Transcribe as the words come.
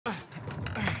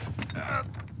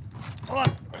Hold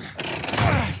on.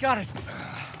 Got it.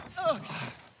 All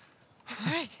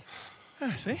right.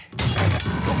 See?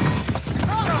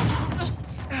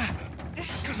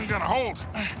 This isn't gonna hold.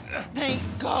 Nate,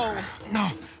 go. No,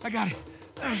 I got it.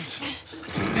 God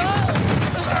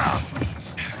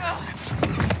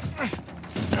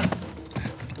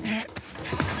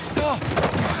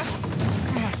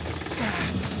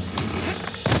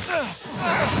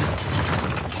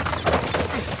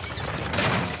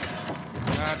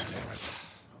damn it.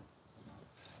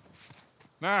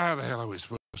 Now how the hell are we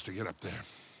supposed to get up there?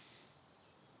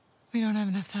 We don't have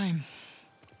enough time.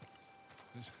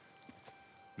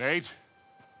 Nate?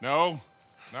 No,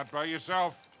 not by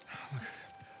yourself.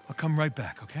 I'll come right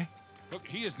back, okay? Look,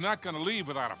 he is not gonna leave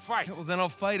without a fight. Well, then I'll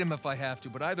fight him if I have to,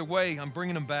 but either way, I'm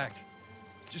bringing him back.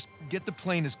 Just get the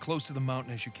plane as close to the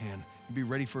mountain as you can, and be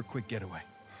ready for a quick getaway.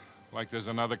 Like there's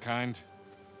another kind?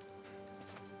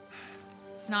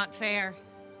 It's not fair.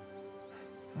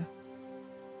 Huh?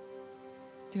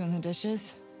 Doing the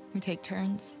dishes, we take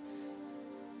turns.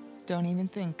 Don't even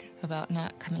think about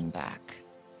not coming back.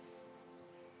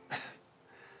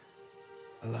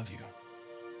 I love you.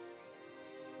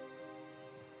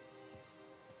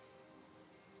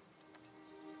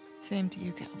 Same to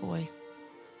you, cowboy.